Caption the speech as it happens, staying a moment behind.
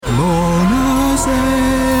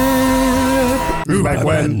Who back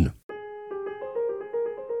when?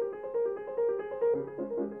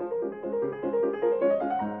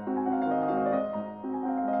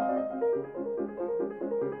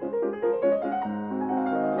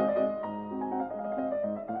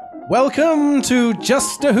 Welcome to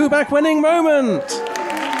Just a Who Back Winning Moment.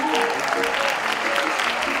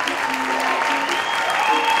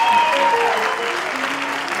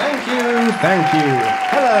 Thank you.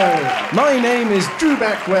 Hello, my name is Drew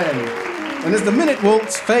Backwen, and as the minute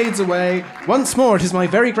waltz fades away, once more it is my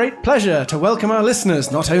very great pleasure to welcome our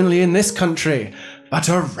listeners not only in this country, but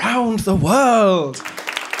around the world.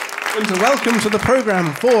 And to welcome to the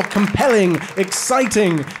programme four compelling,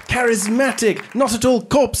 exciting, charismatic, not at all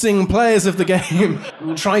corpsing players of the game who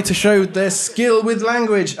will try to show their skill with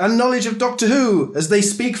language and knowledge of Doctor Who as they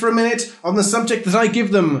speak for a minute on the subject that I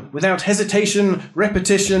give them without hesitation,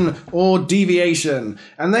 repetition or deviation.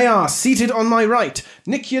 And they are seated on my right,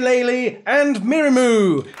 Nick Eulalie and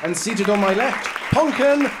Mirimu, and seated on my left,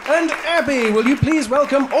 Ponken and Abby. Will you please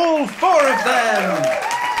welcome all four of them?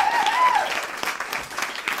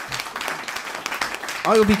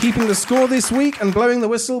 I will be keeping the score this week and blowing the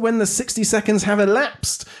whistle when the 60 seconds have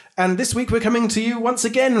elapsed. And this week we're coming to you once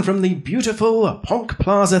again from the beautiful Ponk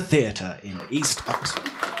Plaza Theatre in East Oxford.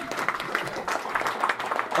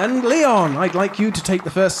 And Leon, I'd like you to take the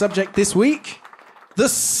first subject this week, the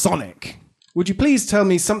Sonic. Would you please tell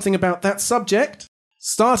me something about that subject?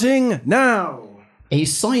 Starting now. A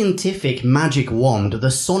scientific magic wand,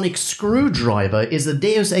 the sonic screwdriver, is a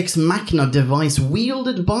Deus Ex Machina device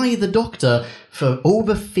wielded by the Doctor for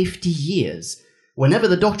over 50 years. Whenever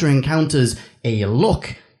the Doctor encounters a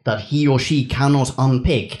lock that he or she cannot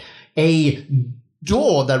unpick, a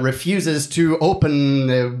door that refuses to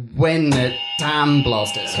open when damn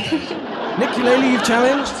blasters. Nick Eulalie, you've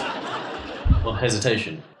challenged? Well,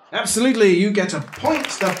 hesitation. Absolutely, you get a point,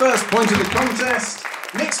 the first point of the contest.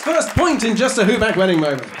 Nick's first point in Just a Who Back Winning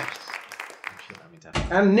Moment.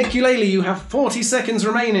 And Nick Eulalie, you have 40 seconds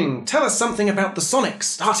remaining. Tell us something about the Sonic,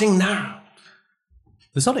 starting now.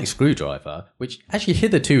 The sonic screwdriver, which actually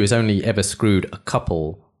hitherto has only ever screwed a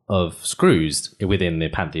couple of screws within the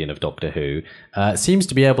pantheon of Doctor Who, seems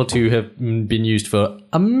to be able to have been used for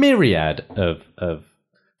a myriad of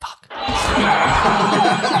fuck.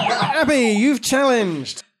 Abby, you've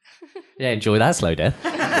challenged. Yeah, enjoy that slow death.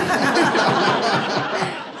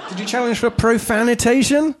 Did you challenge for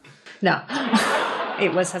profanitation? No.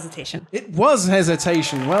 It was hesitation. It was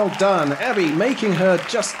hesitation. Well done. Abby, making her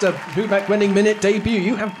Just a Who Back Winning Minute debut.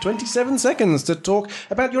 You have 27 seconds to talk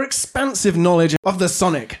about your expansive knowledge of the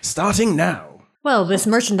Sonic, starting now. Well, this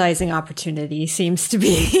merchandising opportunity seems to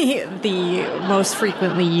be the most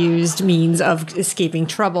frequently used means of escaping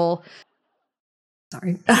trouble.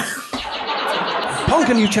 Sorry.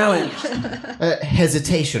 Ponken, you challenged.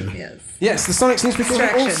 Hesitation. Yes, the Sonic seems to be causing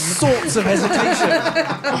all sorts of hesitation.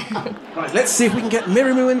 Right, let's see if we can get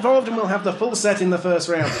Mirimu involved and we'll have the full set in the first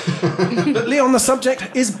round. But Leon, the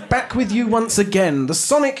subject, is back with you once again. The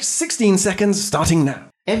Sonic, 16 seconds, starting now.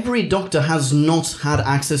 Every Doctor has not had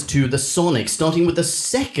access to the Sonic, starting with the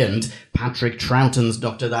second Patrick Troughton's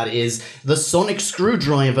Doctor, that is. The Sonic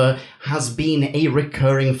screwdriver has been a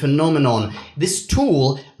recurring phenomenon. This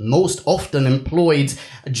tool, most often employed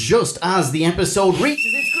just as the episode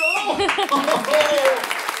reaches its goal.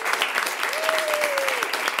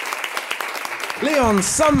 Leon,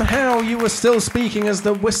 somehow you were still speaking as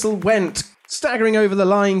the whistle went. Staggering over the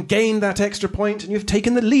line, gained that extra point, and you've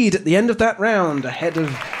taken the lead at the end of that round, ahead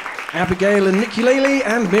of Abigail and Nick Eulalie,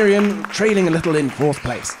 and Miriam trailing a little in fourth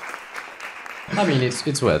place. I mean,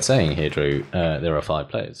 it's worth saying here, Drew, there are 5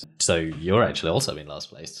 players. So you're actually also in last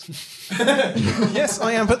place. Yes,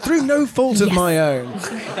 I am, but through no fault of my own.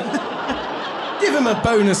 Give him a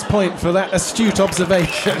bonus point for that astute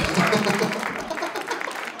observation.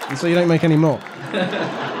 And so you don't make any more.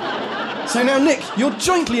 So now, Nick, you're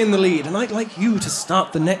jointly in the lead, and I'd like you to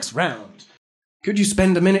start the next round. Could you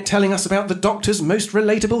spend a minute telling us about the Doctor's most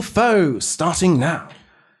relatable foe, starting now?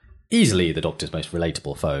 Easily the Doctor's most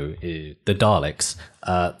relatable foe is the Daleks.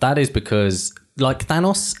 That is because, like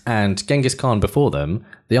Thanos and Genghis Khan before them,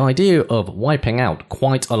 the idea of wiping out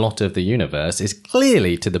quite a lot of the universe is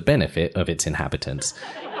clearly to the benefit of its inhabitants.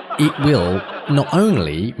 It will not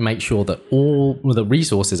only make sure that all the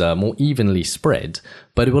resources are more evenly spread,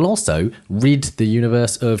 but it will also rid the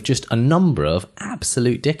universe of just a number of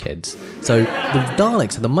absolute dickheads. So the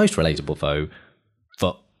Daleks are the most relatable foe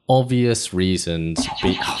for obvious reasons.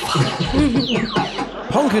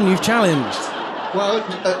 Ponken, you've challenged. Well,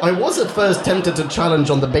 I was at first tempted to challenge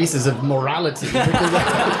on the basis of morality.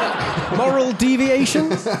 Moral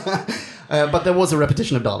deviations? But there was a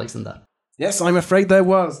repetition of Daleks in that. Yes, I'm afraid there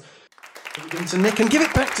was. To Nick and give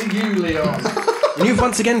it back to you, Leon. And you've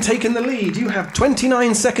once again taken the lead. You have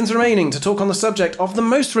 29 seconds remaining to talk on the subject of the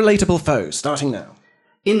most relatable foe, starting now.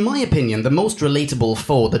 In my opinion, the most relatable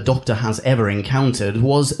foe the Doctor has ever encountered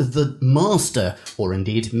was the Master, or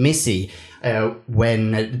indeed Missy,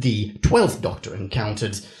 when the 12th Doctor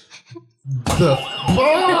encountered the...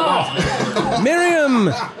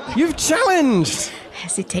 Miriam, you've challenged.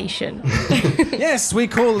 Hesitation. Yes, we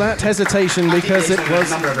call that hesitation because it was...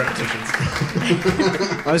 number of repetitions.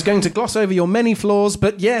 I was going to gloss over your many flaws,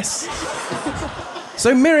 but yes.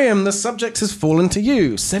 So, Miriam, the subject has fallen to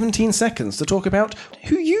you. 17 seconds to talk about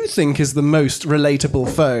who you think is the most relatable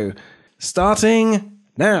foe. Starting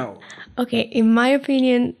now. Okay, in my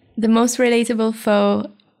opinion, the most relatable foe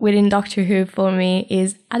within Doctor Who for me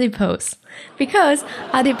is adipose. Because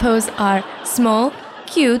adipose are small,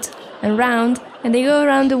 cute, and round, and they go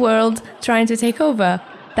around the world trying to take over.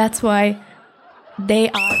 That's why they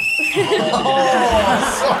are...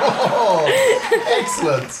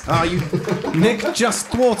 Excellent. Nick just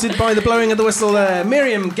thwarted by the blowing of the whistle there.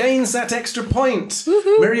 Miriam gains that extra point.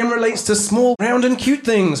 Woohoo. Miriam relates to small, round and cute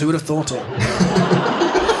things. Who would have thought it?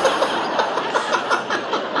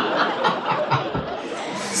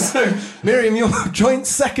 So, Miriam, you're joint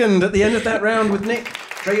second at the end of that round with Nick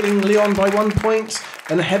trailing Leon by 1 point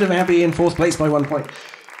and ahead of Abby in fourth place by 1 point.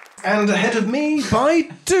 And ahead of me by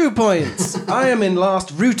 2 points. I am in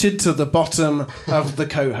last, rooted to the bottom of the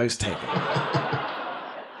co-host table.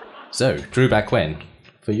 So, Drew Backwen,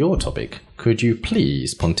 for your topic, could you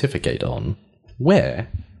please pontificate on where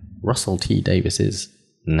Russell T Davies is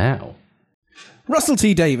now? Russell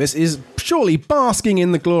T Davies is surely basking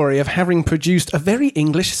in the glory of having produced a very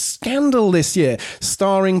English scandal this year,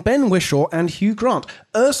 starring Ben Whishaw and Hugh Grant,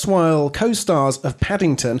 erstwhile co-stars of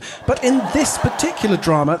Paddington, but in this particular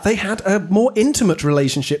drama they had a more intimate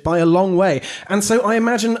relationship by a long way, and so I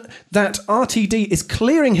imagine that RTD is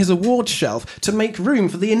clearing his award shelf to make room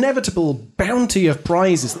for the inevitable bounty of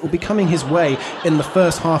prizes that will be coming his way in the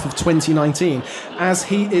first half of 2019, as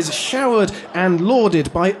he is showered and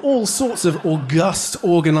lauded by all sorts of august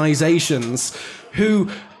organisations who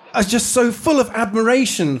are just so full of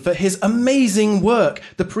admiration for his amazing work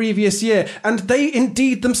the previous year. And they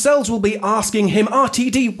indeed themselves will be asking him,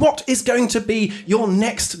 RTD, what is going to be your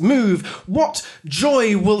next move? What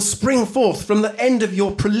joy will spring forth from the end of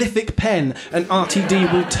your prolific pen? And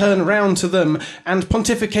RTD will turn round to them and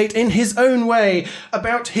pontificate in his own way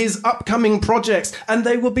about his upcoming projects. And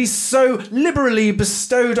they will be so liberally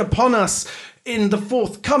bestowed upon us in the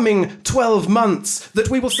forthcoming 12 months that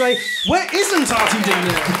we will say, where isn't RTD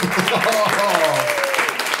now?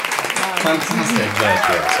 Fantastic.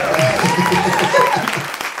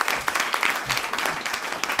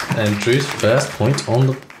 And Drew's first point on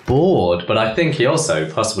the board, but I think he also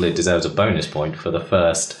possibly deserves a bonus point for the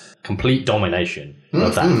first complete domination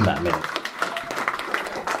of that minute.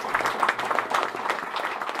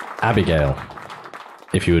 Abigail,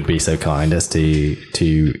 if you would be so kind as to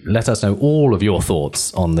let us know all of your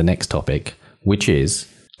thoughts on the next topic, which is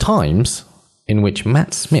times in which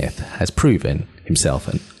Matt Smith has proven himself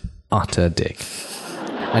an utter dick.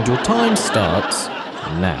 And your time starts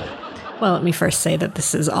now. Well, let me first say that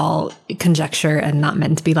this is all conjecture and not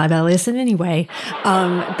meant to be libelous in any way.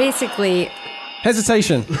 Basically...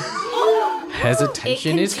 Hesitation.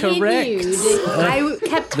 Hesitation is correct. I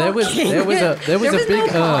kept There was a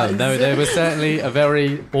big no, there was certainly a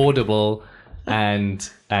very audible and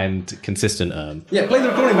consistent Yeah, play the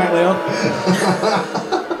recording back, Leon.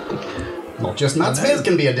 Not just Matt Smith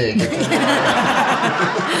can be a dick.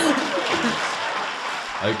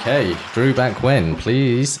 Okay, Drew Backwen,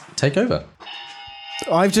 please take over.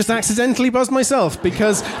 I've just accidentally buzzed myself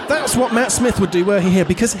because that's what Matt Smith would do were he here,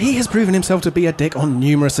 because he has proven himself to be a dick on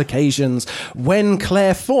numerous occasions. When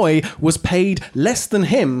Claire Foy was paid less than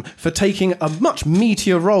him for taking a much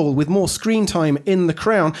meatier role with more screen time in The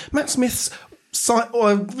Crown, Matt Smith's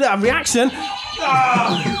reaction...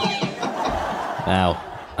 Now,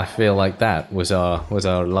 I feel like that was our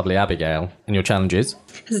lovely Abigail. And your challenge is?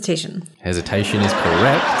 Hesitation. Hesitation is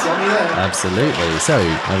correct. Absolutely. So,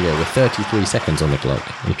 Abigail, with 33 seconds on the clock,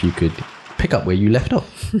 if you could pick up where you left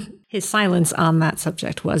off. His silence on that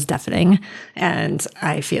subject was deafening, and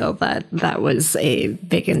I feel that that was a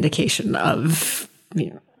big indication of,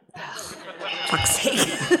 fuck's sake.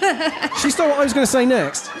 She stole what I was going to say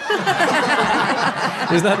next.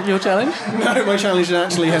 Is that your challenge? No, my challenge is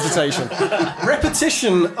actually hesitation.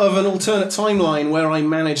 Repetition of an alternate timeline where I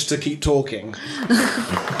managed to keep talking.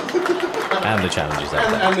 And the challenges out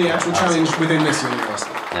there. And the actual challenge within this universe.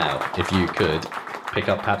 Now, if you could pick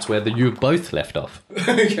up perhaps where you both left off.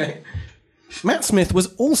 Okay. Matt Smith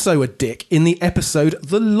was also a dick in the episode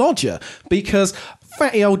The Lodger, because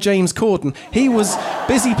fatty old James Corden, he was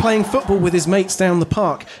busy playing football with his mates down the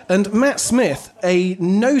park, and Matt Smith, a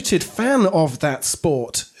noted fan of that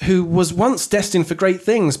sport, who was once destined for great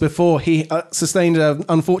things before he sustained an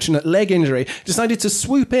unfortunate leg injury, decided to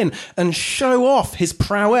swoop in and show off his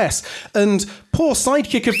prowess. And poor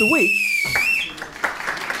sidekick of the week...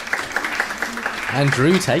 And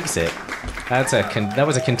Drew takes it. That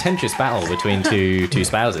was a contentious battle between two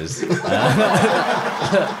spouses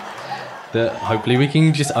that hopefully we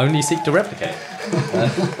can just only seek to replicate.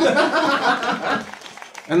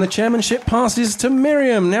 And the chairmanship passes to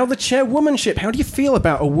Miriam. Now the chairwomanship. How do you feel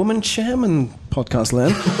about a woman chairman, Podcast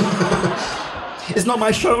Len? It's not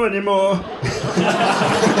my show anymore.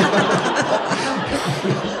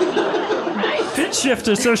 Pitch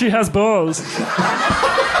shifter so she has balls.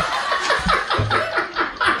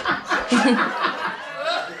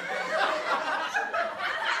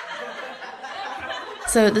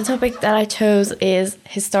 So the topic that I chose is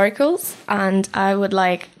historicals, and I would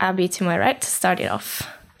like Abby to my right to start it off,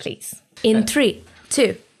 please. In 3,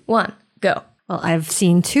 2, 1, go. Well, I've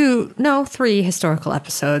seen 3 historical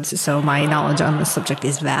episodes, so my knowledge on the subject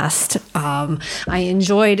is vast. I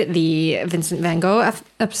enjoyed the Vincent van Gogh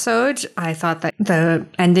episode. I thought that the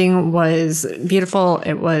ending was beautiful.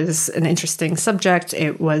 It was an interesting subject.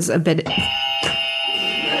 It was a bit...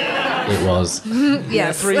 It was.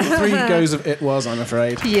 Yes. Three goes of it was, I'm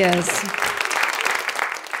afraid. Yes.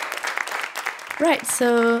 Right,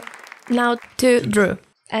 so now to Drew,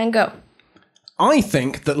 and go. I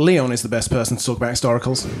think that Leon is the best person to talk about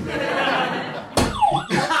historicals.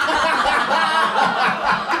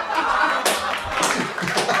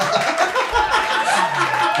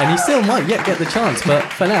 And he still might yet get the chance, but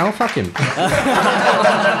for now, fuck him.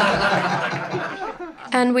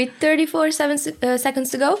 And with 34 seconds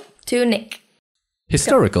to go, to Nick.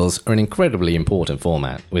 Historicals are an incredibly important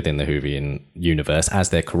format within the Whovian universe as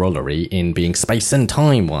their corollary in being space and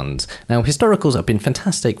time ones. Now, historicals have been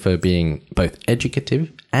fantastic for being both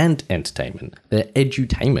educative and entertainment. They're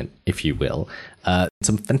edutainment, if you will.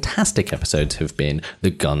 Some fantastic episodes have been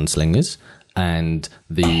The Gunslingers and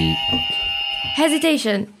the...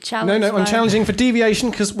 Hesitation. Challenge. No, I'm challenging for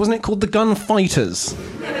deviation, because wasn't it called The Gunfighters?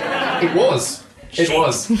 It was. It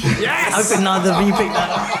was. Yes! How could neither of you pick that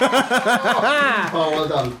up? Oh, well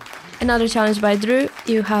done. Another challenge by Drew.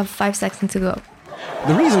 You have 5 seconds to go.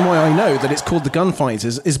 The reason why I know that it's called The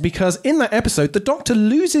Gunfighters is because in that episode, the Doctor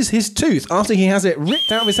loses his tooth after he has it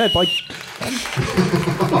ripped out of his head by... ...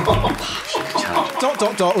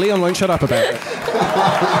 Leon won't shut up about it.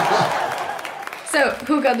 So,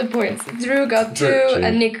 who got the points? Drew got 2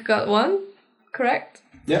 and Nick got 1, correct?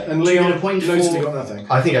 Yeah, and Leon Leon a point got for... nothing.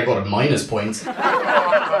 I think I got a minus point.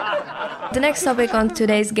 The next topic on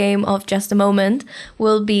today's game of Just a Moment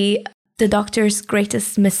will be the Doctor's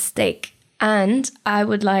greatest mistake. And I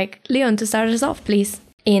would like Leon to start us off, please.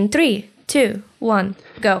 In 3, 2, 1,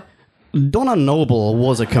 go. Donna Noble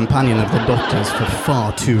was a companion of the Doctor's for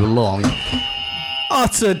far too long.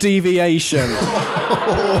 Utter deviation.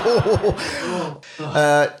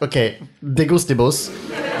 Okay, de gustibus.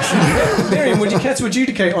 Miriam, would you care to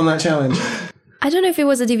adjudicate on that challenge? I don't know if it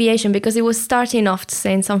was a deviation because it was starting off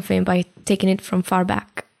saying something by taking it from far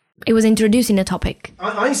back. It was introducing a topic.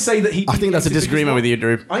 I say that he... I think that's a disagreement with you,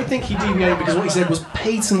 Drew. I think he deviated because what he said was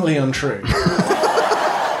patently untrue.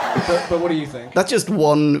 but what do you think? That's just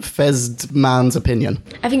one fezzed man's opinion.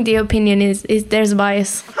 I think the opinion is there's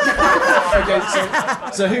bias. Okay,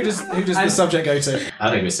 so who does the subject go to? I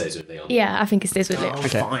think it stays with Leon. Yeah, I think it stays with Leon.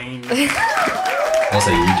 Okay. Fine. Also,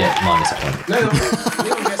 you get minus a point. No,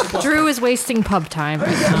 Leon gets a plus. Drew is wasting pub time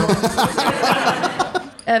right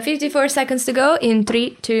now. 54 seconds to go. In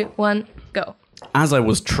 3, 2, 1, go. As I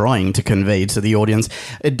was trying to convey to the audience,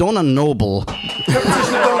 Donna Noble...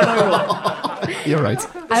 You're right.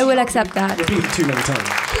 I will accept that. Repeat it too many times.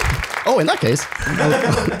 Oh, in that case.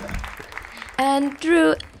 And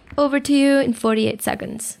Drew, over to you in 48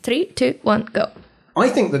 seconds. 3, 2, 1, go. I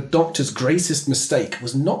think the Doctor's greatest mistake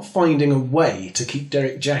was not finding a way to keep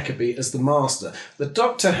Derek Jacobi as the Master. The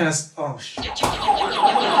Doctor has... Oh, shit. It's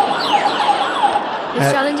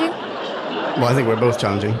challenging? Well, I think we're both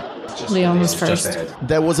challenging. Leon was Just first. ahead.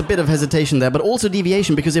 There was a bit of hesitation there, but also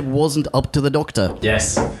deviation because it wasn't up to the Doctor.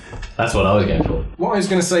 Yes, that's what I was going for. What I was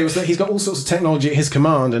going to say was that he's got all sorts of technology at his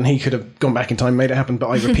command and he could have gone back in time and made it happen, but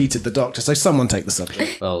I repeated the Doctor, so someone take the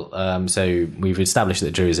subject. Well, so we've established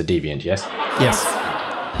that Drew is a deviant, yes? Yes.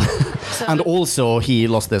 And also, he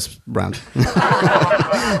lost this round. For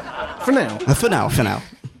now. For now.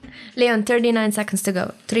 Leon, 39 seconds to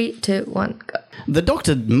go. 3, 2, 1, go. The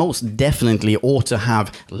Doctor most definitely ought to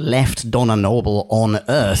have left Donna Noble on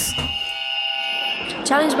Earth.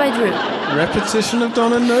 Challenged by Drew. Repetition of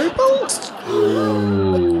Donna Noble?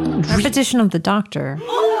 Repetition of the Doctor.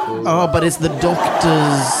 Oh, but it's the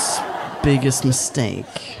Doctor's biggest mistake.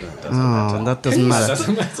 That doesn't matter.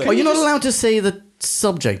 Oh, you're not allowed to say the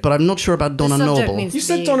subject, but I'm not sure about Donna subject Noble. means- You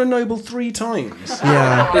said Donna Noble 3 times.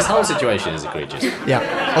 Yeah, This whole situation is egregious.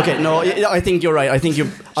 yeah. Okay, no, I think you're right. I think you.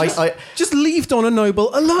 I Just leave Donna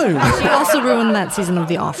Noble alone. She also ruined that season of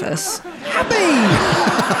The Office.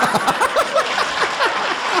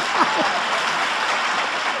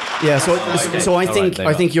 Yeah, so I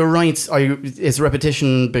Alright, think you're right. It's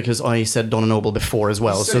repetition because I said Donna Noble before as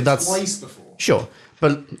well. So that's twice before. sure.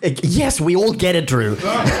 But yes, we all get it, Drew.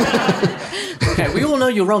 Okay, we all know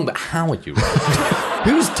you're wrong, but how are you wrong?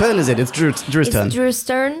 Whose turn is it? It's Drew's turn. It's Drew's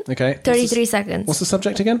turn. Okay. 33 seconds. What's the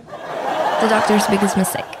subject again? The Doctor's biggest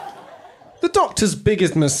mistake. The Doctor's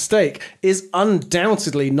biggest mistake is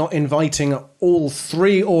undoubtedly not inviting all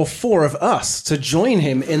 3 or 4 of us to join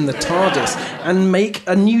him in the TARDIS and make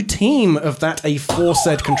a new team of that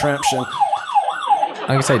aforesaid contraption.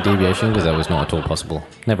 I can say deviation because that was not at all possible.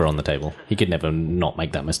 Never on the table. He could never not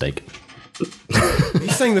make that mistake. Are you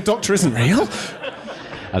saying the Doctor isn't real?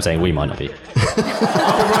 I'm saying we might not be.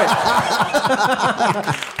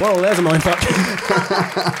 Well, there's a mindfuck.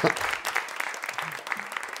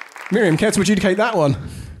 Miriam, care to adjudicate that one?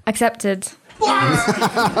 Accepted. Have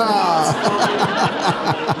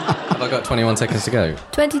I got 21 seconds to go?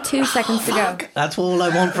 22 seconds to go. That's all I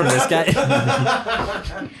want from this game.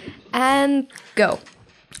 And go.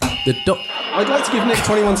 The I'd like to give Nick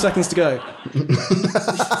 21 seconds to go.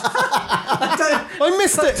 I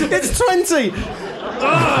missed it! It's 20!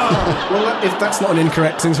 Well, if that's not an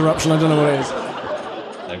incorrect interruption, I don't know what it is.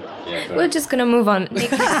 We're just gonna move on.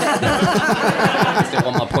 I still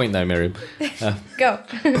want my point though, Miriam. Go.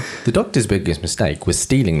 The Doctor's biggest mistake was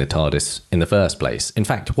stealing the TARDIS in the first place. In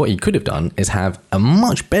fact, what he could have done is have a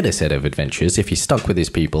much better set of adventures if he stuck with his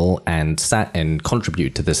people and sat and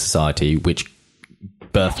contributed to the society which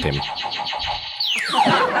birthed him.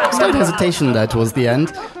 Slight hesitation there towards the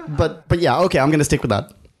end, but yeah, okay, I'm going to stick with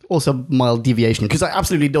that. Also, mild deviation, because I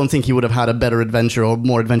absolutely don't think he would have had a better adventure or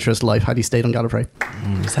more adventurous life had he stayed on Gallifrey.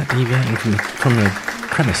 Is that deviating from the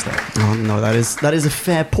premise though? Oh no, that is a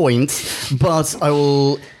fair point, but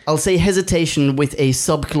I'll say hesitation with a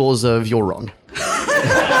subclause of you're wrong.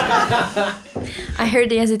 I heard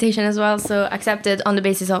the hesitation as well, so accepted on the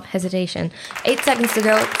basis of hesitation. 8 seconds to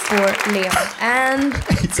go for Leon. And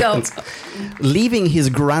go. Leaving his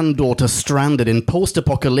granddaughter stranded in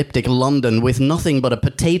post-apocalyptic London with nothing but a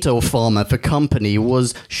potato farmer for company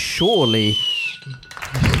was surely...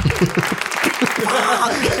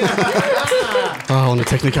 Oh, on a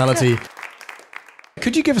technicality.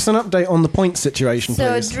 Could you give us an update on the point situation,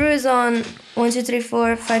 So please? Drew is on 1, 2, 3,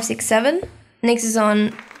 4, 5, 6, 7. Nix is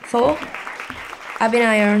on 4. Abby and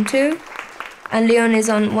I are on 2. And Leon is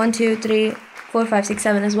on 1, 2, 3, 4, 5, 6,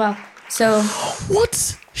 7 as well. So...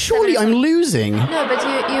 What? Surely I'm losing. No, but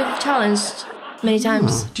you've challenged many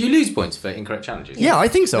times. Do you lose points for incorrect challenges? Yeah, I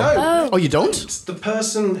think so. No. Oh, you don't? It's the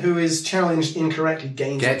person who is challenged incorrectly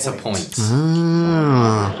Gets a point.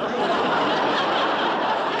 Ah.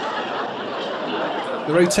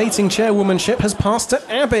 The rotating chairwomanship has passed to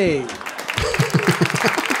Abby.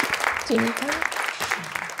 Do you need that?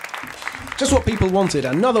 Just what people wanted.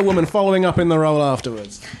 Another woman following up in the role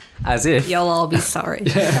afterwards. As if You'll all be sorry.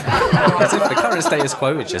 As if the current status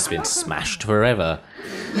quo had just been smashed forever.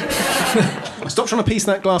 Stop trying to piece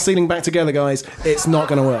that glass ceiling back together, guys. It's not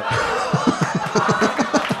going to work.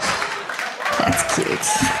 That's cute.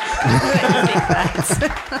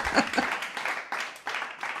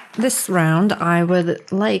 This round, I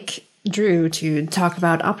would like Drew to talk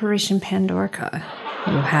about Operation Pandorica.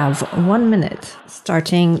 You have 1 minute,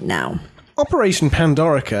 starting now. Operation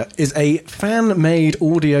Pandorica is a fan-made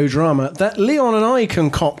audio drama that Leon and I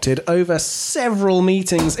concocted over several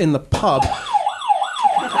meetings in the pub.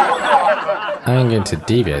 I'm going to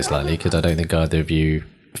deviate slightly because I don't think either of you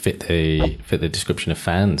fit the description of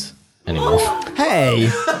fans anymore. Hey!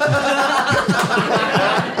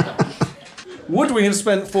 Would we have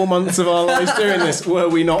spent 4 months of our lives doing this were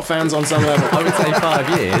we not fans on some level? I would say 5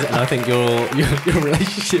 years, and I think your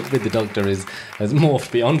relationship with the Doctor has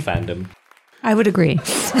morphed beyond fandom. I would agree.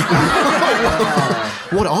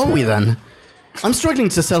 What are we then? I'm struggling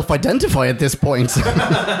to self-identify at this point.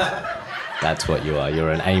 That's what you are.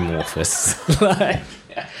 You're an amorphous, like,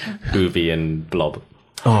 Whovian blob.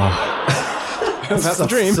 That's the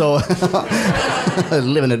dream. So,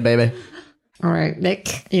 living it, baby. All right,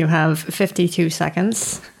 Nick, you have 52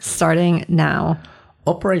 seconds starting now.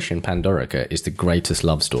 Operation Pandorica is the greatest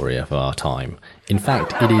love story of our time. In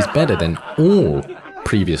fact, it is better than all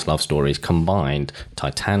previous love stories combined.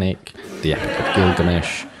 Titanic, The Epic of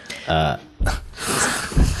Gilgamesh.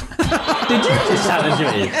 Did you just challenge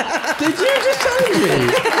me? Did you just challenge me?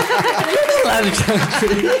 You're not allowed to challenge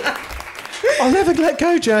me. I'll never let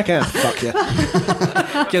go, jackass. Fuck you.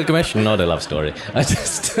 Gilgamesh, not a love story. I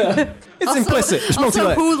just... It's implicit. It's Also,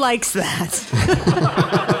 multi-layered. who likes that?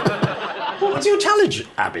 What's your challenge,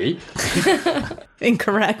 Abby?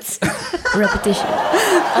 Incorrect. Repetition.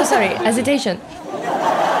 Oh, sorry, hesitation.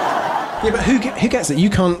 Yeah, but who gets it?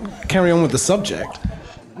 You can't carry on with the subject.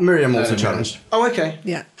 Miriam also challenged. Oh, okay.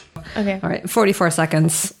 Yeah. Okay. All right, 44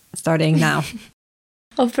 seconds starting now.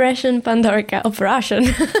 Operation Pandorica. Operation.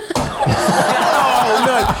 Oh,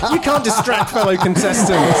 no. You can't distract fellow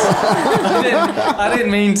contestants. I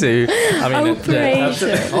didn't mean to. I mean,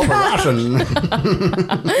 Operation. Operation.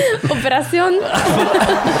 Operación.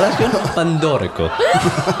 Pandorico.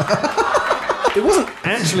 It wasn't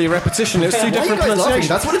actually a repetition. It was two Why are you different guys laughing? pronunciations.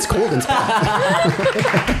 That's what it's called in Spanish.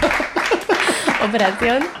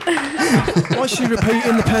 Operación. Why should you repeat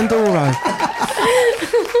in the Pandora?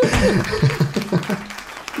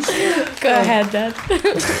 Go ahead, Dad.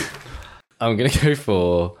 I'm going to go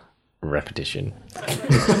for repetition.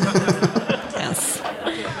 Yes.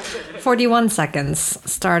 41 seconds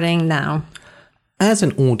starting now. As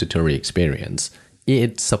an auditory experience,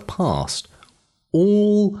 it surpassed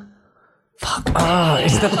all... Fuck.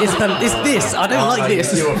 It's this. I don't like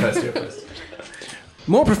this. You're first.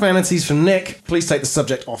 More profanities from Nick. Please take the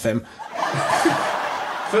subject off him.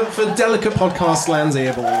 for delicate podcast land's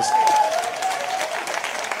earballs.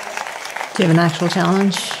 Do you have an actual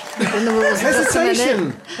challenge? In the rules, just a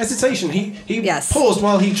minute. Hesitation. He Yes. paused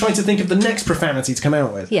while he tried to think of the next profanity to come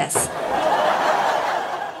out with. Yes.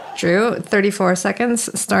 Drew, 34 seconds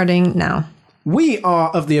starting now. We are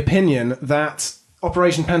of the opinion that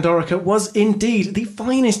Operation Pandorica was indeed the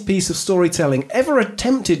finest piece of storytelling ever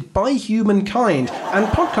attempted by humankind, and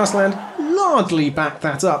Podcastland largely backed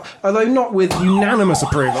that up, although not with unanimous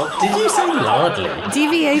approval. Did you say largely?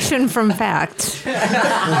 Deviation from fact.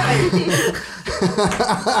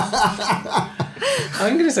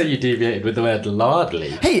 I'm going to say you deviated with the word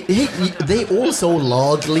largely. Hey, they also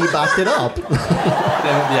largely backed it up. The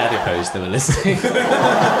adipose that were listening.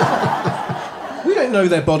 We don't know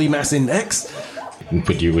their body mass index.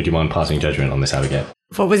 Would you mind passing judgment on this, Abigail?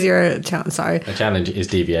 What was your challenge? Sorry. The challenge is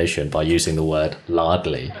deviation by using the word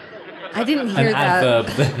largely. I didn't An hear that. adverb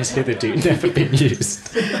that has hitherto never been used.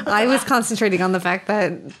 I was concentrating on the fact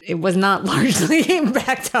that it was not largely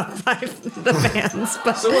backed up by the fans.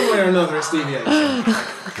 But So one way or another, it's deviation.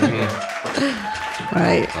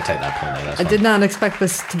 right. I'll take that point, though. That's I did not expect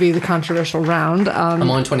this to be the controversial round. Am I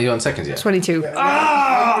on 21 seconds yet? 22.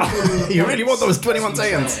 You really want those 21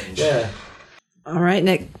 seconds? Yeah. All right,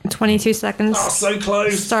 Nick. 22 seconds So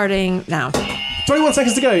close. starting now. 21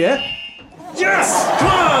 seconds to go, yeah? Yes! Come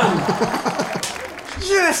on!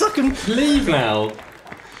 Yes, I can leave now.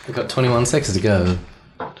 We've got 21 seconds to go.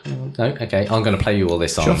 No? Okay, I'm going to play you all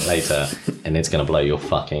this song later, and it's going to blow your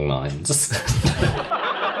fucking minds.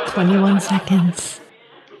 21 seconds.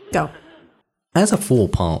 Go. As a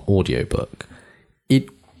 4-part audiobook, it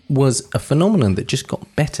was a phenomenon that just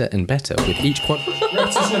got better and better with each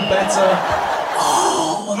Repetition of better.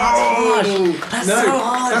 Oh, that's no, so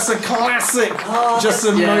hard. That's a classic. Just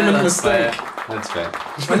a moment mistake. That's fair.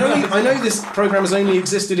 I know this program has only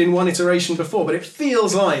existed in one iteration before, but it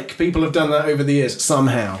feels like people have done that over the years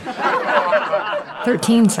somehow.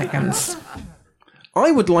 13 seconds. I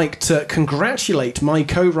would like to congratulate my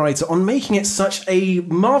co-writer on making it such a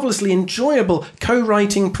marvellously enjoyable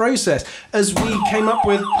co-writing process as we came up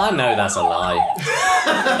with... I know that's a lie.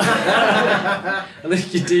 I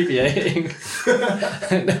think you're deviating.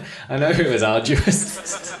 I know it was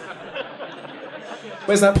arduous.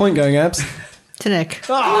 Where's that point going, Abs? To Nick.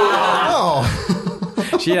 Oh,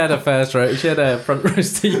 She had a first row. She had a front row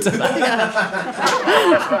seat to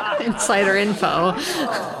that. Insider info.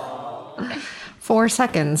 4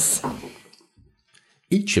 seconds.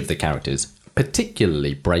 Each of the characters,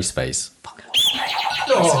 particularly Braceface. Oh.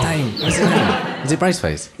 What's his name? Is it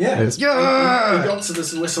Braceface? Yeah. We got to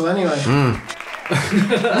this whistle anyway.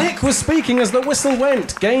 Nick was speaking as the whistle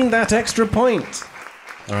went. Gained that extra point.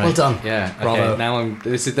 All right. Well done. Yeah. Okay. Bravo. Now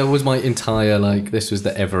that was my entire this was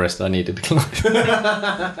the Everest I needed to climb.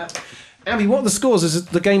 Abby, what are the scores as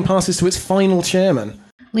the game passes to its final chairman?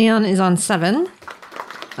 Leon is on 7.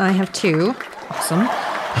 I have 2. Awesome.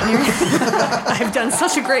 I've done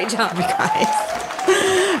such a great job, you guys.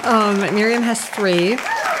 Miriam has 3.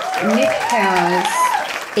 Nick has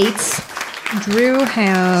 8. Drew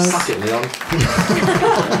has Suck it, Leon.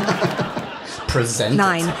 Present.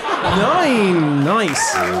 9. 9.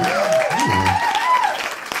 Nice.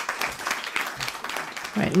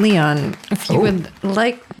 Right, Leon, if you would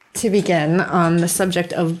like to begin on the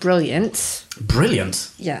subject of brilliant.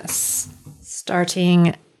 Brilliant. Yes.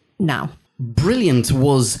 Starting now. Brilliant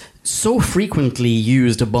was so frequently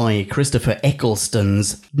used by Christopher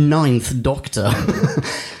Eccleston's 9th Doctor.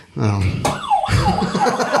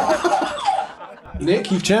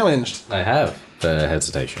 Nick, you've challenged. I have the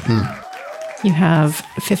hesitation. You have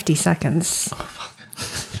 50 seconds.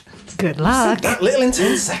 Good luck. That little in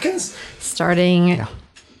 10 seconds? Starting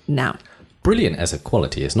now. Brilliant as a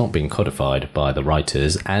quality is not being codified by the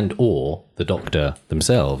writers and or the Doctor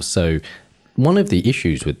themselves. So one of the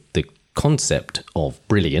issues with the concept of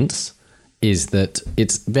brilliance is that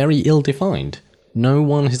it's very ill-defined. No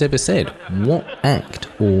one has ever said what act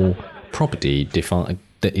or property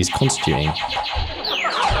that is constituting.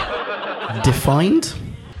 Defined?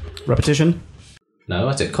 Repetition? No,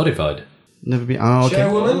 I said codified. Never be. Oh, okay.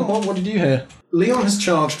 Chairwoman, what did you hear? Leon has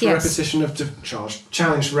charged for Yes. repetition of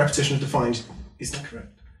challenged for repetition of defined. Is that correct?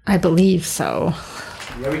 I believe so.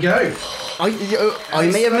 There we go. I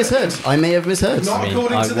may have misheard. Not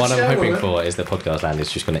according to the What I'm hoping chairwoman. for is that Podcast Land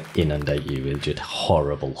is just going to inundate you with just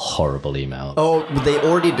horrible, horrible emails. Oh, they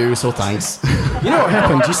already do, so thanks. You know what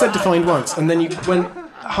happened? You said defined once, and then you went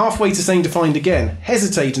halfway to saying defined again,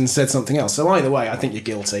 hesitated and said something else. So either way, I think you're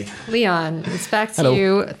guilty. Leon, it's back to Hello.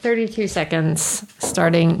 you. 32 seconds.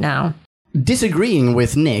 Starting now. Disagreeing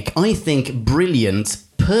with Nick, I think Brilliant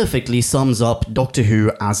perfectly sums up Doctor Who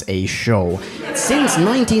as a show. Since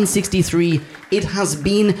 1963, it has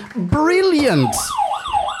been brilliant.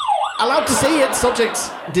 Allowed to say it, subject.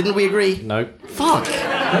 Didn't we agree? No. Fuck.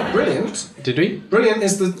 Brilliant. Did we? Brilliant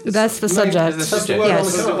is the... That's the subject. The subject. word Yes.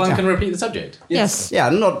 on the card. One can repeat the subject. Yes. Yeah,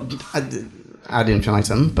 not ad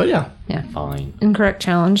infinitum, but yeah. Yeah. Fine. Incorrect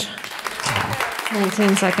challenge.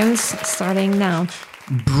 19 seconds. Starting now.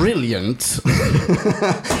 Brilliant.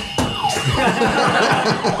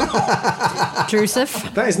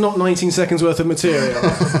 Drusif. That is not 19 seconds worth of material.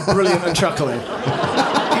 Brilliant and chuckling.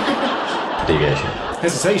 Deviation.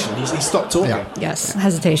 Hesitation. He stopped talking. Yeah. Yes.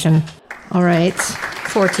 Hesitation. All right.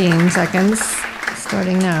 14 seconds.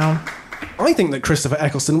 Starting now. I think that Christopher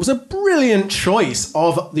Eccleston was a brilliant choice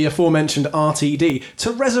of the aforementioned RTD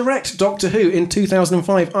to resurrect Doctor Who in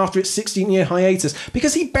 2005 after its 16-year hiatus,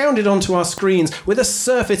 because he bounded onto our screens with a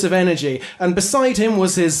surfeit of energy, and beside him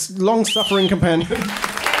was his long-suffering companion.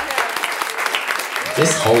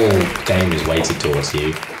 This whole game is weighted towards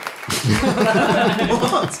you.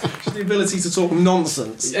 What? Just the ability to talk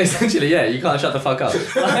nonsense. Essentially, yeah. You can't shut the fuck up.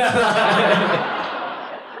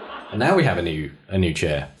 And now we have a new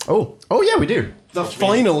chair. Oh yeah, we do. The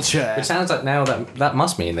final chair. It sounds like now that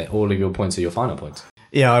must mean that all of your points are your final points.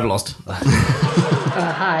 Yeah, I've lost.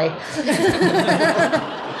 Hi.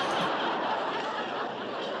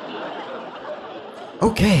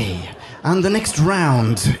 Okay, and the next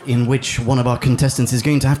round, in which one of our contestants is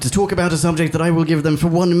going to have to talk about a subject that I will give them for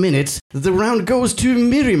 1 minute, the round goes to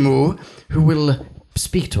Mirimu, who will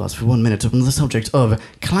speak to us for 1 minute on the subject of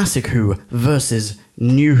Classic Who versus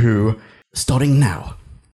New Who, starting now.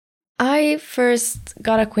 I first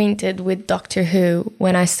got acquainted with Doctor Who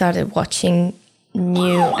when I started watching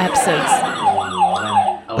new episodes.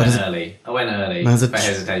 I went early That's a for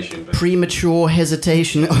hesitation. But Premature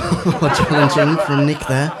hesitation, challenging from Nick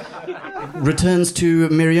there. Returns to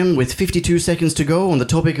Miriam with 52 seconds to go on the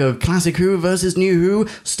topic of Classic Who versus New Who,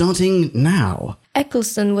 starting now.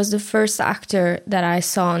 Eccleston was the first actor that I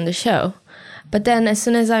saw on the show. But then as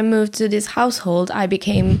soon as I moved to this household, I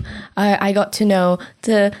got to know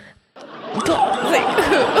the Classic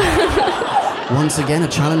Who. Once again, a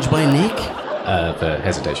challenge by Nick. for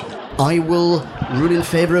hesitation. I will rule in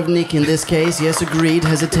favour of Nick in this case. Yes, agreed.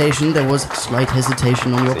 Hesitation. There was slight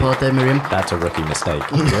hesitation on your part there, Miriam. That's a rookie mistake.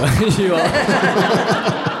 You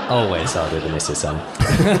are always harder than this, son.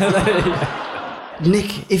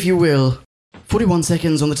 Nick, if you will, 41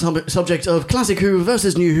 seconds on the subject of Classic Who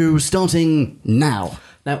versus New Who, starting now.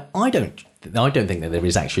 Now, I don't think that there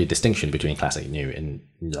is actually a distinction between classic and new in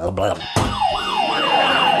blah, blah.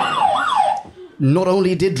 Not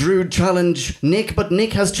only did Drew challenge Nick, but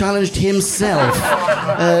Nick has challenged himself.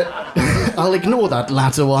 I'll ignore that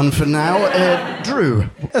latter one for now. Drew.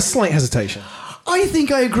 A slight hesitation. I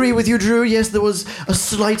think I agree with you, Drew. Yes, there was a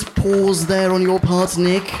slight pause there on your part,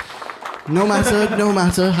 Nick. No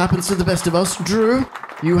matter. Happens to the best of us. Drew?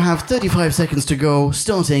 You have 35 seconds to go,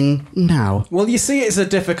 starting now. Well, you see, it's a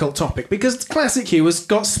difficult topic because Classic Who has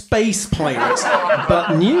got space pirates,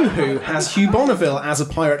 but New Who has Hugh Bonneville as a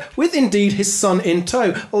pirate, with indeed his son in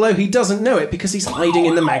tow, although he doesn't know it because he's hiding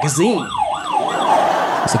in the magazine.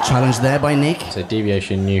 It's a challenge there by Nick. So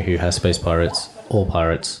deviation, New Who has space pirates. All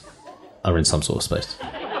pirates are in some sort of space.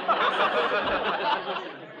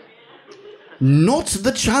 Not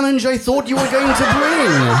the challenge I thought you were going to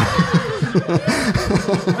bring.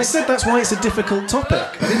 I said that's why it's a difficult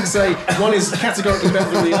topic. I didn't say one is categorically better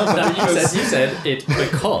than the other. You said it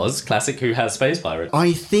because Classic Who has space pirates.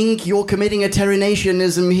 I think you're committing a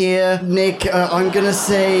terranationism here, Nick. I'm going to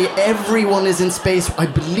say everyone is in space. I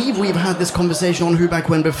believe we've had this conversation on Who Back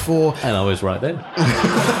When before. And I was right then.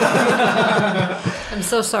 I'm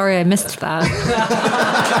so sorry I missed that.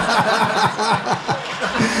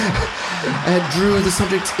 Drew, the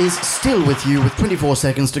subject is still with you with 24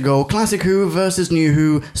 seconds to go. Classic Who versus New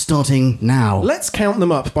Who, starting now. Let's count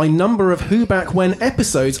them up by number of Who Back When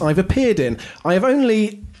episodes I've appeared in. I have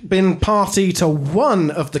only been party to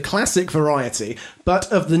one of the classic variety,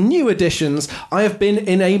 but of the new editions, I have been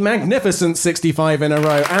in a magnificent 65 in a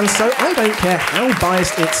row, and so I don't care how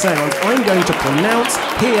biased it sounds, I'm going to pronounce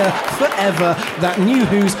here forever that New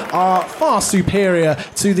Who's are far superior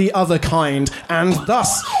to the other kind, and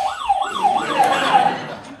thus...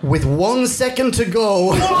 With 1 second to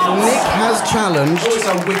go, Nick has challenged. Oh, it's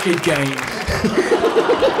a wicked game.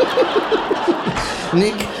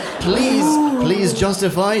 Nick, please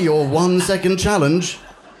justify your 1 second challenge.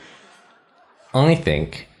 I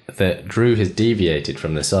think that Drew has deviated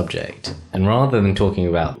from the subject, and rather than talking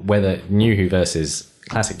about whether New Who versus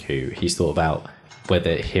Classic Who, he's thought about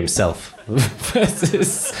whether himself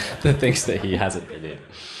versus the things that he hasn't been in.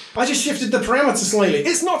 I just shifted the parameter slightly.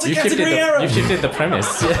 It's not a category error. You shifted the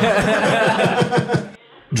premise.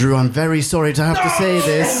 Drew, I'm very sorry to have to say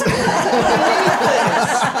this.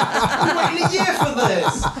 I'm waiting a year for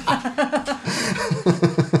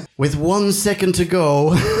this. With 1 second to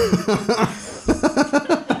go.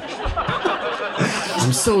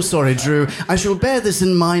 I'm so sorry, Drew. I shall bear this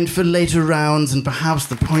in mind for later rounds, and perhaps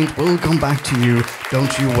the point will come back to you.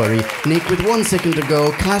 Don't you worry. Nick, with 1 second to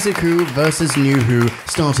go, Classic Who versus New Who,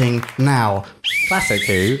 starting now. Classic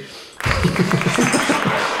Who.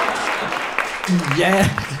 Yeah.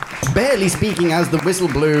 Barely speaking as the whistle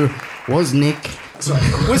blew was Nick. Sorry.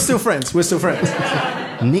 We're still friends.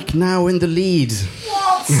 Nick now in the lead.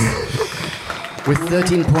 What? With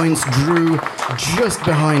 13 points, Drew just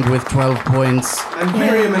behind with 12 points. And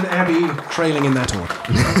Miriam and Abby trailing in that order.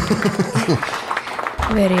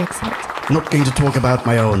 Very excited. Not going to talk about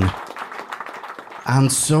my own.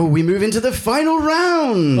 And so we move into the final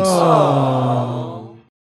round. Oh.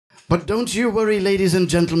 But don't you worry, ladies and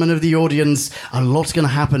gentlemen of the audience. A lot's going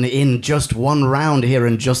to happen in just one round here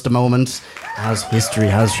in just a moment, as history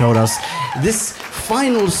has showed us. This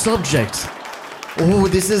final subject. Oh,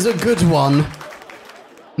 this is a good one.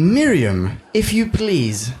 Miriam, if you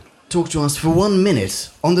please, talk to us for 1 minute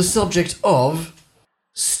on the subject of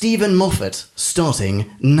Stephen Moffat, starting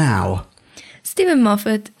now. Stephen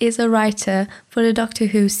Moffat is a writer for the Doctor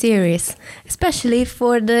Who series, especially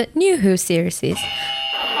for the New Who series.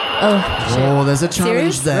 Oh, there's a challenge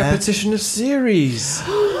Series? there. Repetition of series.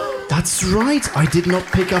 That's right. I did not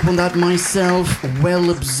pick up on that myself. Well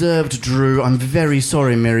observed, Drew. I'm very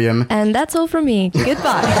sorry, Miriam. And that's all from me.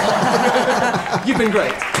 Goodbye. You've been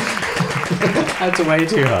great. That's way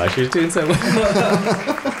too harsh. You're doing so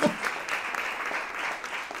well.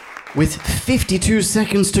 With 52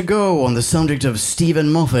 seconds to go on the subject of Stephen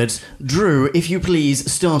Moffat, Drew, if you please,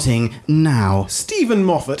 starting now. Stephen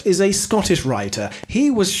Moffat is a Scottish writer. He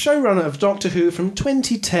was showrunner of Doctor Who from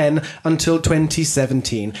 2010 until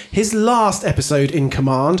 2017. His last episode in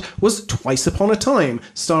command was Twice Upon a Time,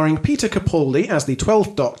 starring Peter Capaldi as the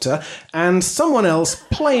 12th Doctor and someone else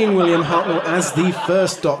playing William Hartnell as the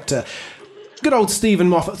First Doctor. Good old Stephen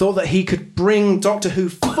Moffat thought that he could bring Doctor Who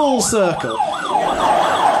full circle.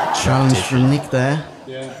 Challenge from Nick there.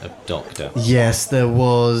 A doctor. Yes, there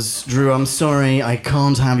was. Drew, I'm sorry, I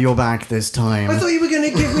can't have your back this time. I thought you were going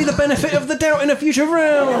to give me the benefit of the doubt in a future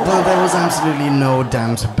round. But there was absolutely no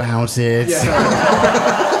doubt about it.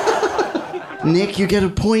 Nick, you get a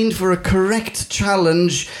point for a correct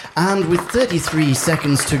challenge, and with 33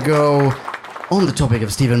 seconds to go on the topic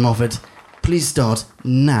of Stephen Moffat, please start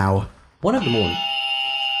now. One of them all.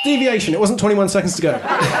 Deviation, it wasn't 21 seconds to go.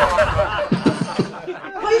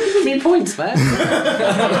 Points, man.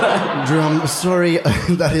 Drew, I'm sorry,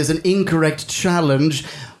 that is an incorrect challenge,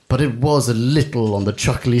 but it was a little on the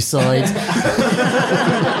chuckly side.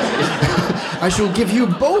 I shall give you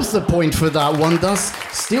both a point for that one, thus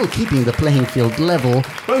still keeping the playing field level.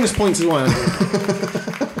 Bonus points as well.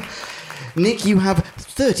 Nick, you have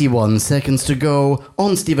 31 seconds to go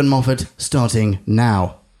on Stephen Moffat, starting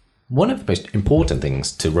now. One of the most important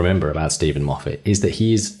things to remember about Stephen Moffat is that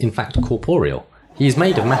he is, in fact, corporeal. He is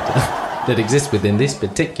made of matter that exists within this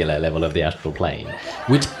particular level of the astral plane,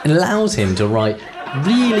 which allows him to write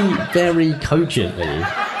really very cogently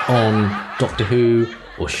on Doctor Who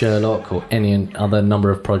or Sherlock or any other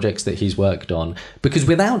number of projects that he's worked on, because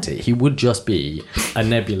without it, he would just be a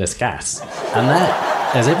nebulous gas. And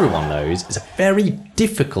that, as everyone knows, is a very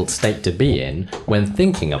difficult state to be in when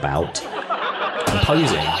thinking about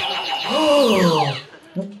composing.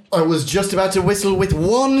 I was just about to whistle with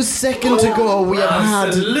 1 second to go. We have had...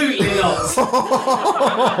 Absolutely not!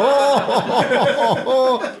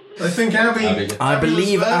 I think Abby... I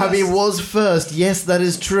believe Abby was first. Yes, that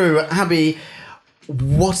is true. Abby,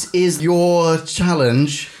 what is your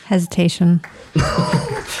challenge? Hesitation.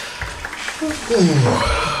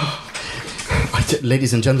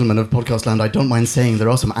 Ladies and gentlemen of Podcast Land, I don't mind saying there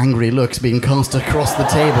are some angry looks being cast across the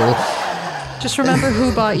table. Just remember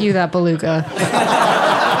who bought you that beluga.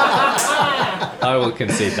 I will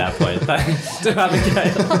concede that point. Thanks to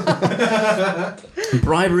Abigail.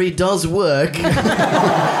 Bribery does work.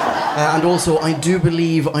 And also, I do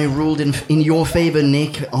believe I ruled in your favour,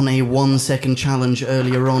 Nick, on a 1 second challenge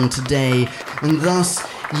earlier on today. And thus,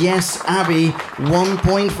 yes, Abby, 1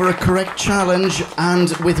 point for a correct challenge.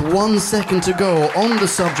 And with 1 second to go on the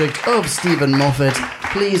subject of Stephen Moffat,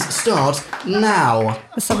 please start now.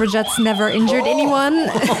 The suffragettes never injured anyone.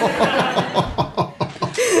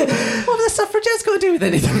 What have the suffragettes got to do with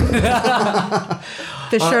anything?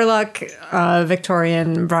 The Sherlock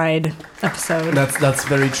Victorian bride episode. That's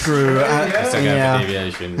very true.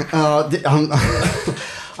 Deviation.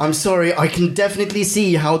 I'm sorry, I can definitely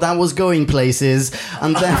see how that was going places,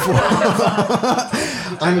 and therefore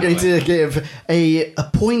I'm going to give a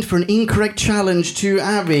point for an incorrect challenge to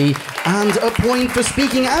Abby, and a point for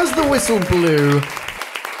speaking as the whistle blew.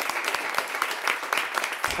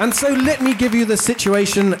 And so let me give you the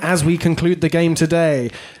situation as we conclude the game today.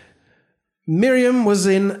 Miriam was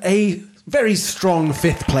in a very strong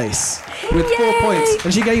 5th place with 4 points,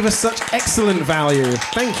 and she gave us such excellent value.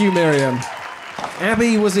 Thank you, Miriam.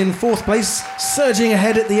 Abby was in 4th place, surging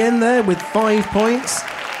ahead at the end there with 5 points.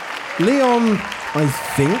 Leon, I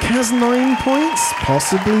think, has 9 points,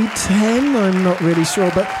 possibly 10, I'm not really sure,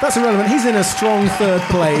 but that's irrelevant. He's in a strong 3rd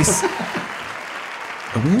place.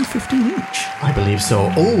 Are we on 15 each? I believe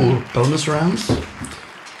so. Oh, bonus rounds?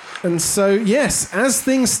 And so, yes, as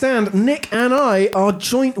things stand, Nick and I are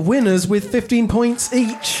joint winners with 15 points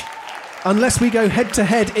each. Unless we go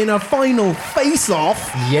head-to-head in a final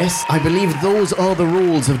face-off. Yes, I believe those are the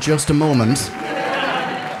rules of Just a Moment.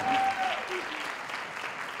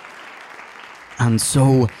 And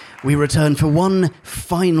so, we return for one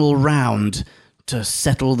final round to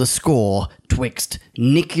settle the score twixt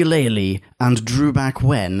Nick Eulalie and Drew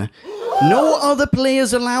Back-Wen. No other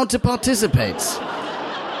players allowed to participate.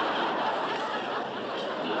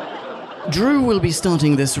 Drew will be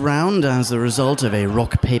starting this round as a result of a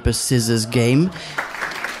rock, paper, scissors game.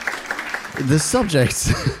 The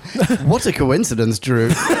subject... What a coincidence,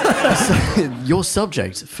 Drew. Your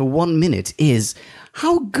subject for 1 minute is...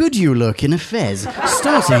 how good you look in a fez,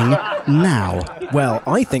 starting now. Well,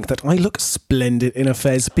 I think that I look splendid in a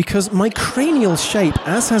fez because my cranial shape,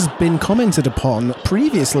 as has been commented upon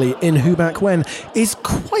previously in Who Back When, is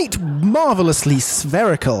quite marvellously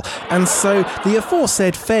spherical, and so the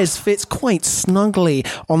aforesaid fez fits quite snugly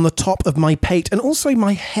on the top of my pate, and also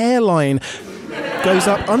my hairline goes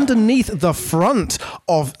up underneath the front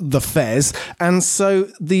of the fez, and so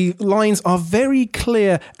the lines are very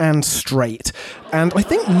clear and straight. And I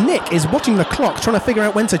think Nick is watching the clock, trying to figure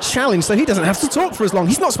out when to challenge so he doesn't have to talk for as long.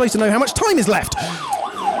 He's not supposed to know how much time is left.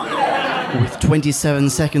 With 27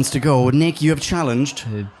 seconds to go, Nick, you have challenged.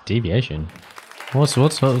 Deviation.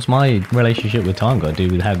 What's my relationship with time got to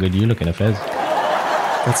do with how good you look in a fez?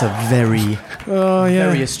 That's a very,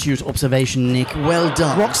 very astute observation, Nick. Well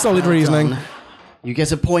done. Rock solid Well reasoning. done. You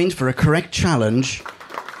get a point for a correct challenge.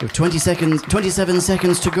 With 27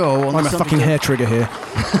 seconds to go. On I'm the a subject fucking of- hair trigger here.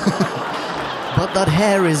 But that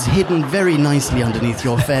hair is hidden very nicely underneath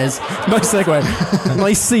your fez. Nice segue.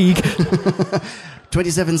 Nice sieg.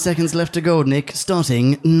 27 seconds left to go, Nick.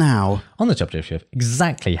 Starting now. On the subject of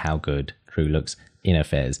exactly how good Drew looks in a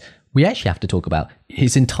fez, we actually have to talk about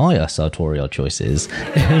his entire sartorial choices.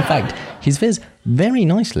 In fact, his fez very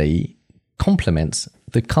nicely complements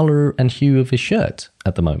the colour and hue of his shirt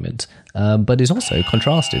at the moment, but is also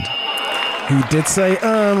contrasted. He did say,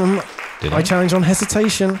 I challenge on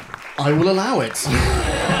hesitation. I will allow it.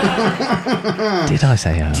 Did I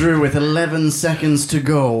say her? Drew, with 11 seconds to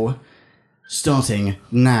go. Starting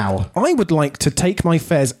now. I would like to take my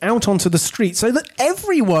fez out onto the street so that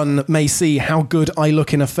everyone may see how good I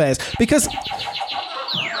look in a fez. Because...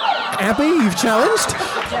 Abby, you've challenged?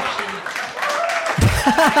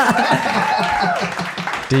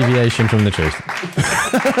 Deviation from the truth.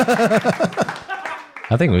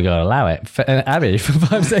 I think we got to allow it. Abby, for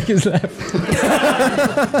 5 seconds left.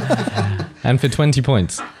 And for 20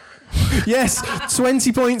 points. Yes,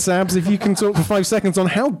 20 points, Abs, if you can talk for 5 seconds on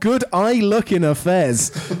how good I look in a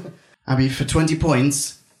fez. Abby, for 20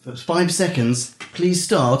 points, for 5 seconds, please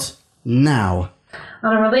start now.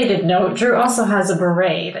 On a related note, Drew also has a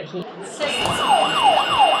beret that he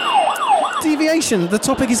Deviation, the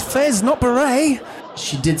topic is fez, not beret.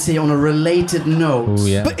 She did say on a related note. Oh,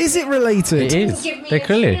 yeah. But is it related? It is. give me They're a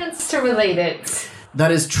clearly. chance to relate it.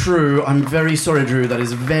 That is true. I'm very sorry, Drew. That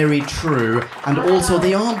is very true. And also,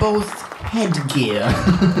 they are both headgear.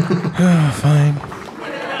 Fine.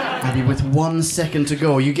 Abby, with 1 second to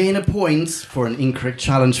go, you gain a point for an incorrect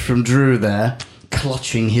challenge from Drew there,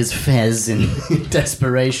 clutching his fez in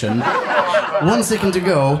desperation. 1 second to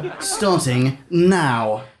go, starting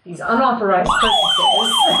now. These unauthorized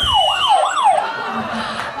purchases.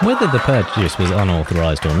 Whether the purchase was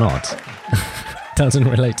unauthorised or not doesn't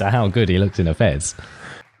relate to how good he looks in a fez.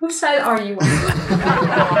 Whose side are you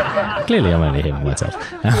on? Clearly, I'm only hitting myself.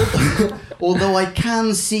 Although I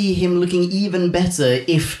can see him looking even better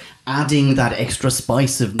if adding that extra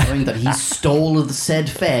spice of knowing that he stole the said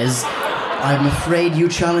fez. I'm afraid you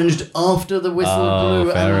challenged after the whistle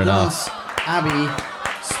blew. Fair and enough. thus, Abby,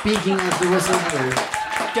 speaking as the whistle blew,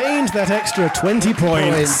 Gained that extra 20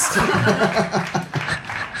 points.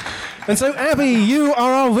 And so, Abby, you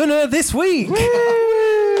are our winner this week.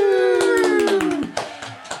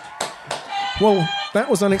 Well, that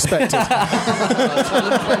was unexpected.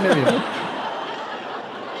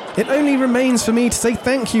 It only remains for me to say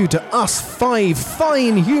thank you to us 5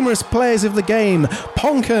 fine, humorous players of the game.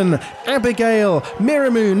 Ponken, Abigail,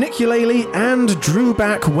 Miramu, Niculele, and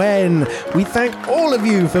Drewback Wen. We thank all of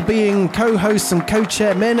you for being co-hosts and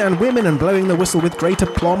co-chairmen and women and blowing the whistle with great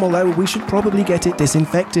aplomb, although we should probably get it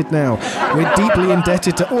disinfected now. We're deeply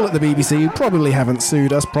indebted to all at the BBC who probably haven't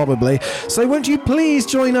sued us, probably. So won't you please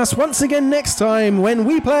join us once again next time when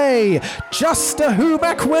we play Just a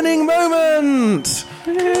Whoback Winning Moment!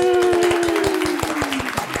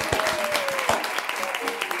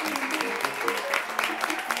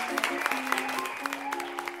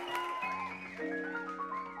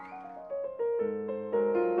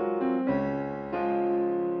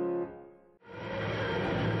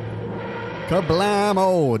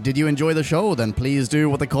 Kablamo! Did you enjoy the show? Then please do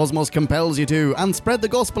what the cosmos compels you to and spread the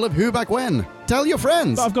gospel of Who Back When. Tell your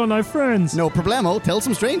friends. I've got no friends. No problemo, tell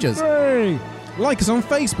some strangers. Hey! Like us on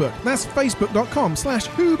Facebook. That's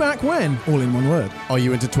facebook.com/whobackwhen, all in one word. Are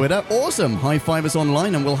you into Twitter? Awesome! High five us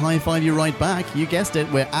online and we'll high five you right back. You guessed it,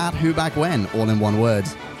 we're at Who Back When, all in one word.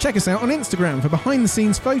 Check us out on Instagram for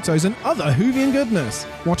behind-the-scenes photos and other Whovian goodness.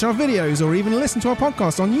 Watch our videos or even listen to our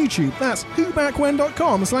podcast on YouTube. That's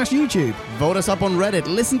whobackwhen.com/YouTube. Vote us up on Reddit,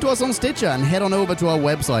 listen to us on Stitcher, and head on over to our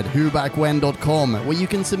website, whobackwhen.com, where you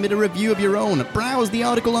can submit a review of your own, browse the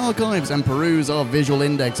article archives, and peruse our visual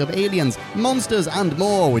index of aliens, monsters, and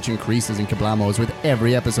more, which increases in kablamos with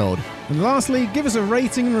every episode. And lastly, give us a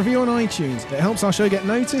rating and review on iTunes. It helps our show get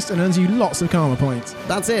noticed and earns you lots of karma points.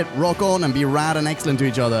 That's it, rock on and be rad and excellent to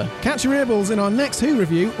each other. Catch your earballs in our next Who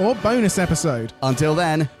review or bonus episode. Until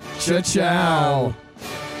then, ciao.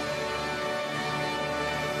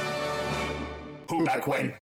 Who Back When?